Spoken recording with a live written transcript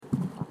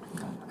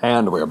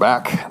And we're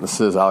back.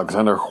 This is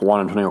Alexander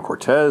Juan Antonio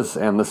Cortez,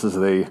 and this is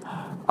the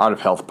Out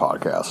of Health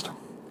podcast.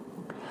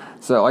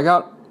 So I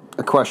got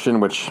a question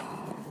which,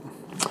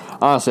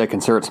 honestly, I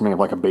consider it something of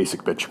like a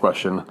basic bitch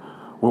question.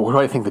 What do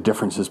I think the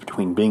difference is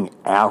between being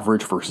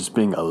average versus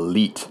being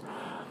elite?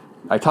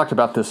 I talked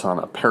about this on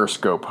a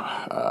Periscope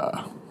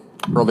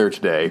earlier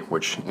today,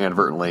 which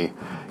inadvertently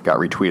got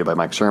retweeted by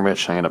Mike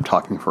Cernovich. I ended up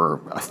talking for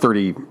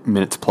 30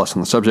 minutes plus on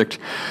the subject.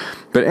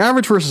 But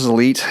average versus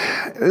elite,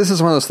 this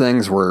is one of those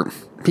things where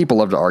people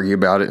love to argue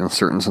about it in a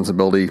certain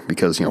sensibility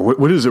because, you know,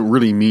 what does it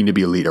really mean to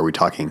be elite? Are we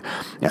talking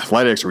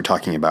athletics? Are we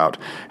talking about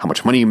how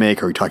much money you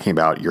make? Are we talking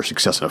about your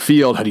success in a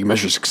field? How do you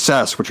measure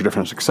success? What's your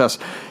definition of success?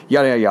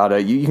 Yada, yada,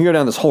 yada. You can go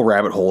down this whole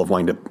rabbit hole of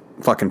wanting to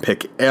fucking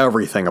pick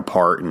everything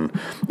apart and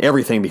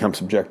everything becomes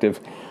subjective.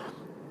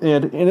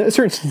 And in a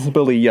certain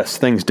sensibility, yes,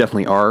 things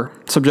definitely are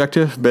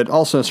subjective, but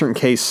also in a certain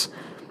case,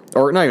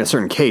 or not even a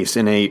certain case,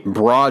 in a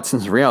broad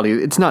sense of reality,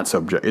 it's not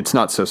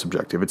so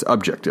subjective, it's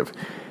objective.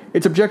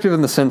 It's objective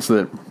in the sense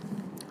that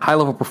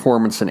high-level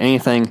performance in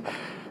anything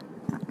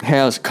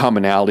has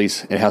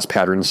commonalities, it has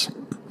patterns.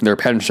 There are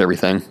patterns to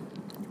everything.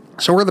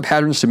 So what are the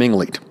patterns to being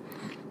elite?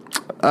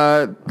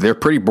 They're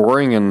pretty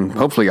boring and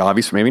hopefully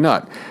obvious, maybe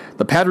not.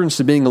 The patterns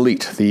to being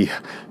elite, the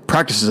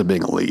practices of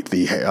being elite,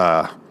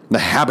 the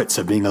habits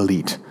of being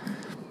elite: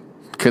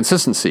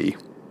 consistency,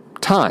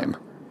 time,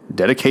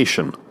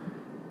 dedication,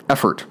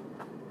 effort,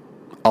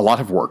 a lot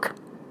of work,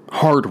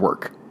 hard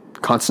work,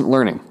 constant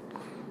learning.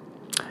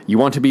 You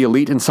want to be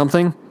elite in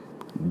something?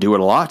 Do it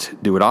a lot,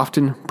 do it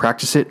often,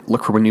 practice it,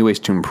 look for new ways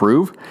to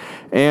improve,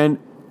 and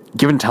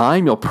given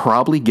time, you'll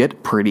probably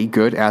get pretty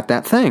good at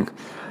that thing.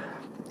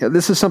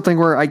 This is something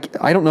where I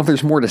don't know if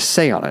there's more to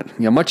say on it.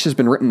 You know, much has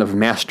been written of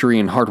mastery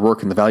and hard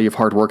work and the value of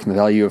hard work and the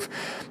value of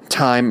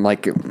time.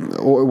 Like,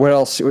 what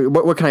else?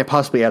 What can I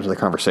possibly add to the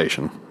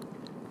conversation?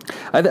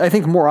 I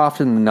think more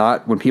often than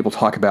not, when people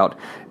talk about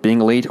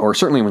being elite, or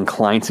certainly when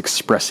clients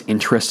express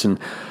interest in,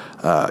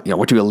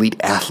 what do elite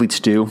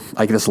athletes do?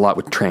 I get this a lot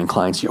with training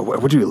clients.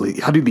 How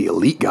do the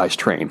elite guys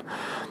train?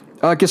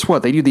 Guess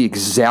what? They do the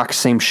exact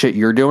same shit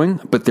you're doing,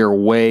 but they're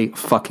way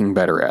fucking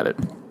better at it.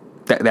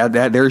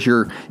 There's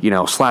your,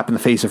 slap in the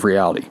face of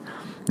reality.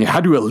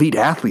 How do elite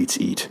athletes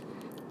eat?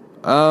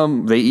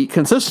 They eat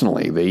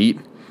consistently. They eat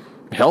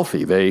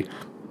healthy. They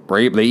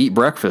eat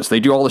breakfast. They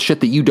do all the shit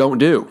that you don't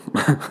do.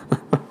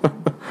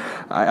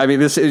 I mean,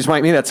 this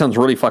might mean that sounds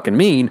really fucking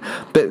mean,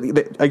 but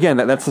again,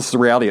 that's just the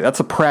reality. That's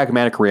a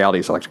pragmatic reality,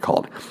 as I like to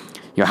call it.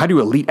 How do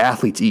elite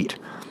athletes eat?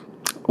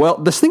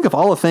 Well, just think of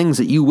all the things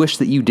that you wish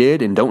that you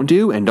did and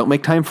don't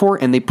make time for,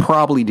 and they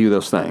probably do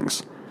those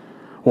things.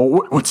 Well,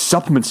 what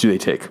supplements do they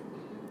take?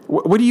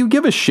 What do you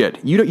give a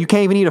shit? You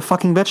can't even eat a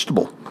fucking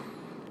vegetable.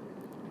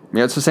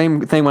 Yeah, it's the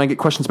same thing when I get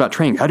questions about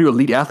training. How do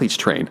elite athletes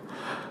train?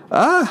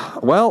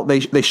 Well,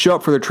 they show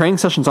up for their training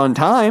sessions on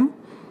time,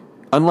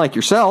 unlike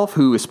yourself,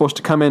 who is supposed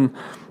to come in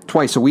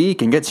twice a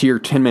week and gets here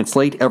 10 minutes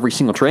late every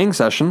single training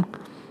session.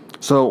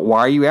 So why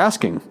are you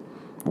asking?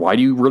 Why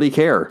do you really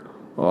care?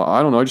 Well,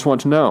 I don't know. I just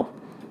want to know.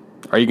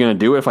 Are you going to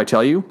do it if I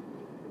tell you?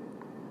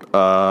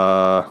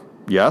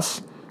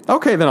 Yes.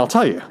 Okay, then I'll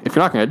tell you. If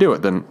you're not going to do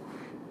it, then,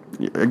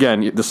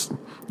 again,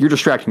 you're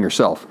distracting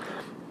yourself.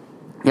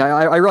 Yeah,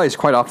 I realize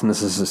quite often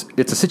it's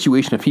a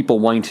situation of people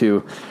wanting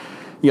to,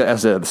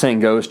 as the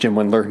saying goes, Jim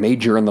Wendler,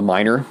 major in the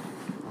minor.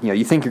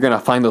 You think you're going to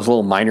find those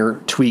little minor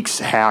tweaks,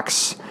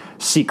 hacks,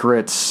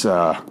 secrets,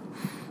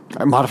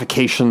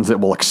 modifications that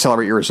will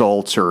accelerate your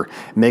results or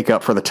make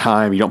up for the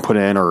time you don't put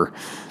in or,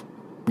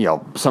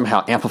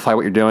 somehow amplify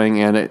what you're doing.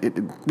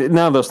 And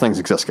none of those things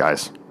exist,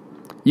 guys.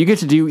 You get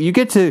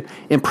to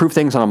improve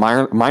things on a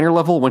minor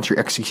level once you're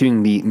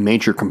executing the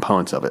major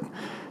components of it.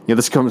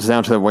 This comes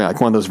down to like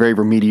one of those very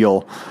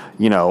remedial,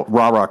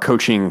 rah-rah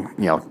coaching,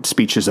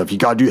 speeches of you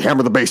got to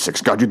hammer the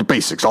basics, got to do the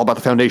basics, all about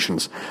the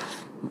foundations.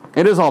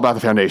 It is all about the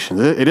foundations.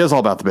 It is all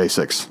about the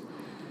basics.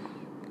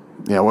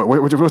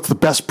 What's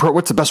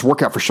the best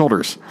workout for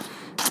shoulders?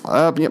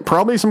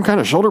 Probably some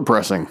kind of shoulder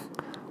pressing.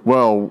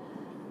 Well,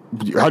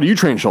 how do you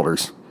train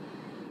shoulders?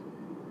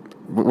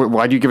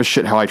 Why do you give a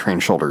shit how I train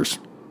shoulders?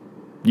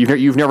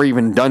 You've never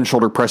even done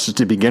shoulder presses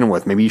to begin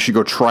with. Maybe you should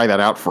go try that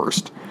out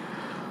first.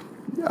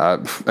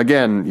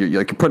 Again, you're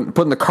like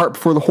putting the cart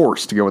before the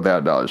horse, to go with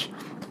that adage.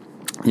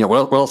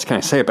 What else can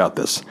I say about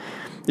this?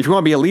 If you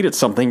want to be elite at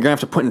something, you're going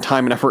to have to put in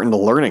time and effort into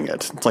learning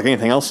it. It's like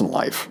anything else in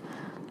life.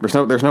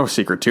 There's no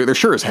secret to it. There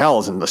sure as hell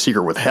isn't the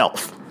secret with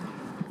health.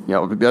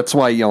 That's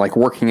why, like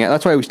working out,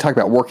 that's why we talk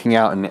about working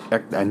out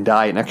and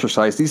diet and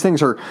exercise. These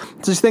things are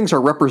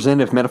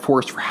representative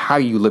metaphors for how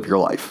you live your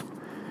life.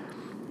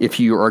 If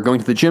you are going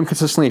to the gym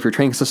consistently, if you're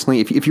training consistently,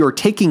 if you are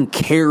taking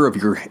care of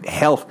your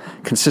health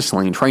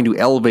consistently and trying to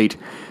elevate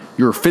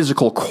your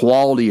physical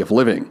quality of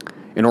living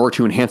in order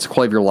to enhance the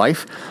quality of your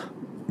life,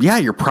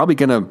 you're probably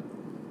going to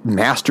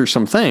master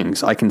some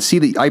things. I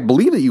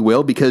believe that you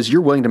will, because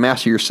you're willing to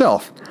master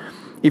yourself.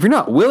 If you're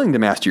not willing to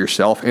master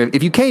yourself,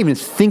 if you can't even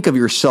think of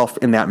yourself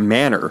in that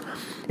manner,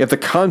 if the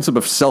concept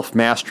of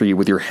self-mastery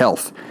with your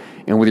health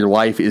and with your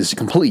life is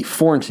completely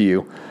foreign to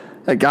you,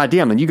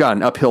 goddamn, then you got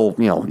an uphill,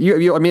 I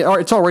mean,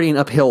 it's already an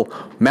uphill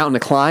mountain to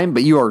climb,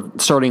 but you are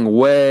starting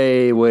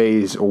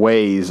ways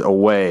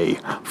away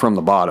from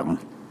the bottom.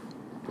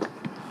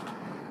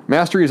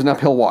 Mastery is an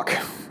uphill walk.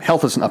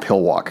 Health is an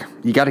uphill walk.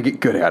 You got to get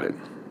good at it,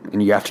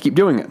 and you have to keep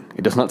doing it.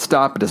 It does not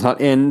stop. It does not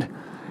end.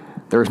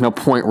 There is no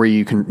point where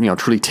you can,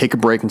 truly take a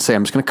break and say,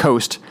 I'm just going to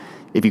coast.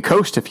 If you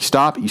coast, if you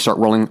stop, you start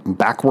rolling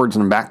backwards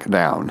and back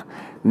down.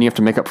 And you have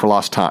to make up for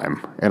lost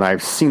time. And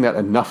I've seen that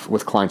enough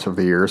with clients over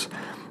the years,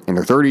 in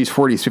their 30s,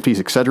 40s, 50s,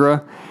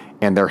 etc.,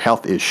 and their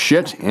health is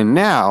shit. And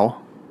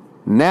now,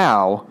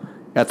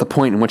 at the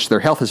point in which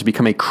their health has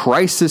become a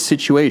crisis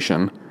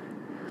situation,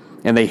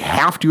 and they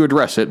have to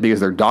address it because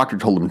their doctor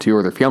told them to,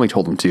 or their family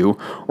told them to,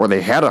 or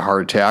they had a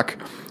heart attack,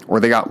 or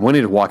they got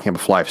winded walking up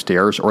a flight of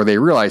stairs, or they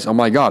realize, oh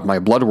my God, my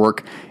blood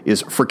work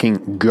is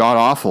freaking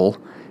god-awful,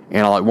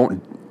 and I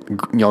won't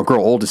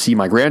grow old to see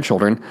my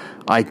grandchildren.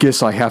 I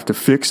guess I have to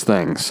fix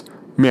things.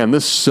 Man,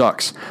 this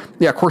sucks.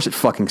 Yeah, of course it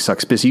fucking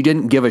sucks, because you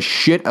didn't give a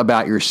shit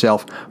about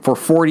yourself for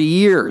 40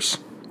 years,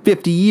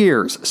 50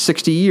 years,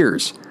 60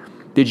 years.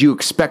 Did you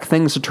expect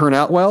things to turn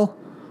out well?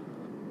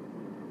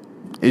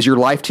 Is your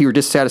life to your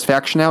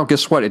dissatisfaction now?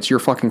 Guess what? It's your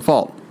fucking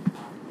fault.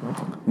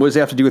 What does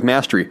it have to do with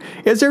mastery?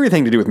 It has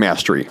everything to do with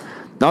mastery.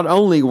 Not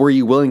only were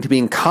you willing to be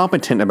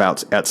incompetent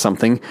at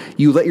something,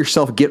 you let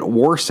yourself get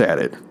worse at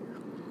it.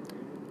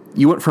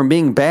 You went from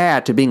being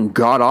bad to being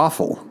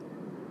god-awful.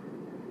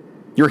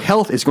 Your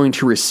health is going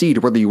to recede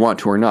whether you want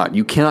to or not.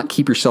 You cannot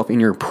keep yourself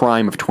in your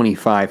prime of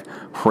 25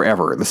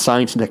 forever. The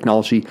science and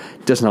technology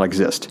does not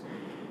exist.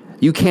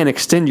 You can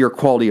extend your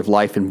quality of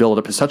life and build it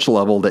up to such a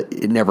level that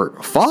it never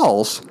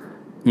falls,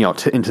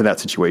 into that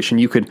situation.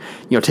 You could,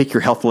 take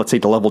your health, let's say,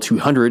 to level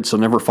 200, so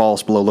it never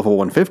falls below level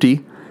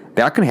 150.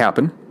 That can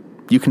happen.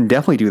 You can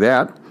definitely do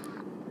that.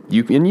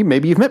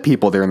 Maybe you've met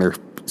people there in their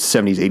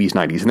 70s, 80s,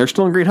 90s, and they're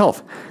still in great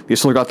health. They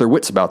still got their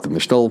wits about them. They're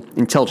still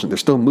intelligent. They're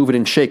still moving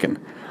and shaking.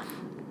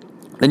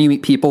 Then you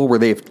meet people where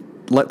they've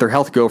let their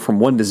health go from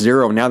 1 to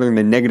 0. Now they're in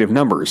the negative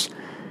numbers.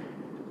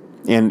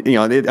 And,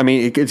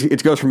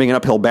 it goes from being an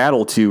uphill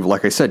battle to,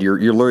 like I said,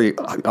 you're literally,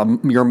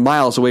 you're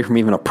miles away from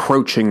even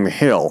approaching the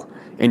hill,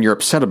 and you're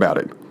upset about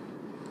it.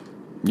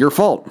 Your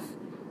fault.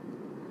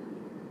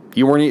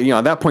 You weren't,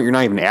 at that point, you're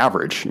not even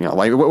average.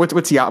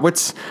 What's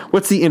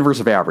the inverse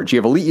of average? You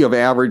have elite, you have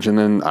average, and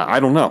then, I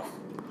don't know.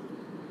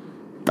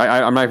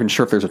 I'm not even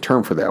sure if there's a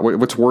term for that.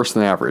 What's worse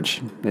than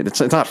average? It's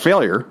not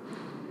failure.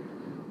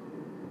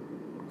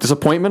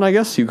 Disappointment, I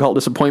guess. You call it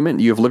disappointment.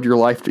 You have lived your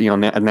life,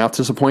 and now it's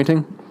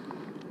disappointing.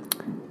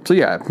 So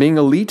yeah, being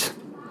elite,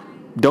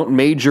 don't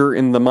major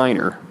in the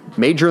minor.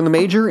 Major in the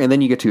major, and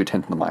then you get to a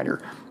 10th in the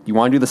minor. You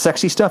want to do the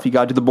sexy stuff, you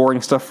got to do the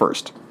boring stuff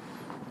first.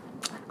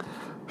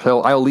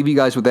 So I'll leave you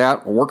guys with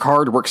that. Work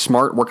hard, work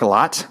smart, work a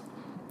lot.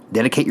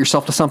 Dedicate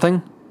yourself to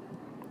something.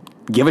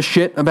 Give a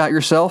shit about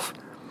yourself.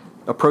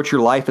 Approach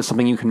your life as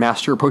something you can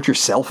master. Approach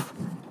yourself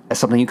as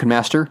something you can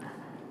master.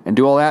 And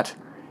do all that,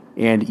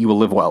 and you will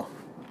live well.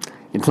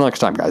 Until next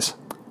time, guys.